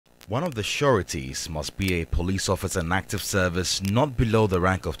One of the sureties must be a police officer in active service not below the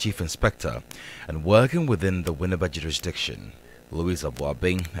rank of Chief Inspector and working within the Winneba jurisdiction. Louisa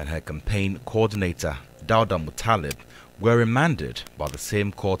Boabing and her campaign coordinator, Dauda Mutalib, were remanded by the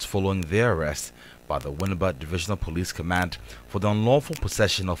same court following their arrest by the Winneba Divisional Police Command for the unlawful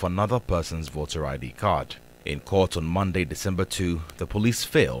possession of another person's voter ID card. In court on Monday, December 2, the police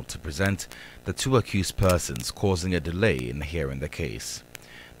failed to present the two accused persons, causing a delay in hearing the case.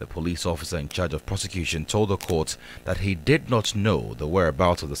 The police officer in charge of prosecution told the court that he did not know the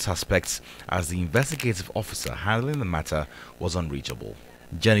whereabouts of the suspects as the investigative officer handling the matter was unreachable.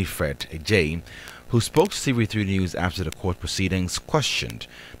 Jenny Fred Ejay, who spoke to TV3 News after the court proceedings, questioned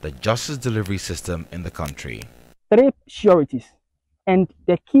the justice delivery system in the country. 3 sureties, and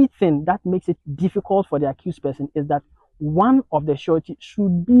the key thing that makes it difficult for the accused person is that one of the sureties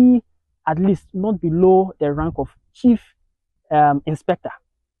should be at least not below the rank of chief inspector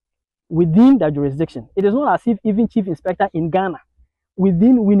within the jurisdiction. It is not as if even chief inspector in Ghana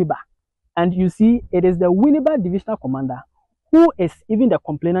within Winneba, and you see it is the Winneba divisional commander who is even the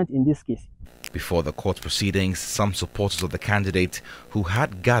complainant in this case. Before the court proceedings, some supporters of the candidate who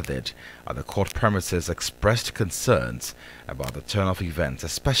had gathered at the court premises expressed concerns about the turn of events,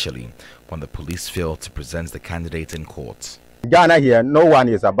 especially when the police failed to present the candidate in court. In Ghana here, no one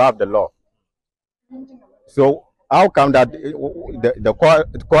is above the law. So how come that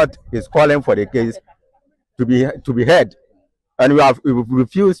the court is calling for the case to be heard, and we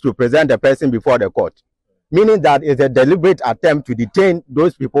refused to present the person before the court, meaning that it's a deliberate attempt to detain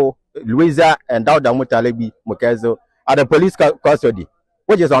those people, Louisa and Dauda Mutalib Mukezo, at the police custody,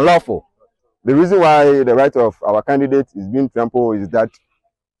 which is unlawful. The reason why the right of our candidate is being trampled is that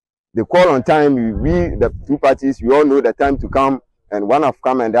the call on time, we the two parties, we all know the time to come, and one have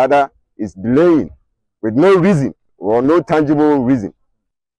come and the other is delaying with no reason or no tangible reason.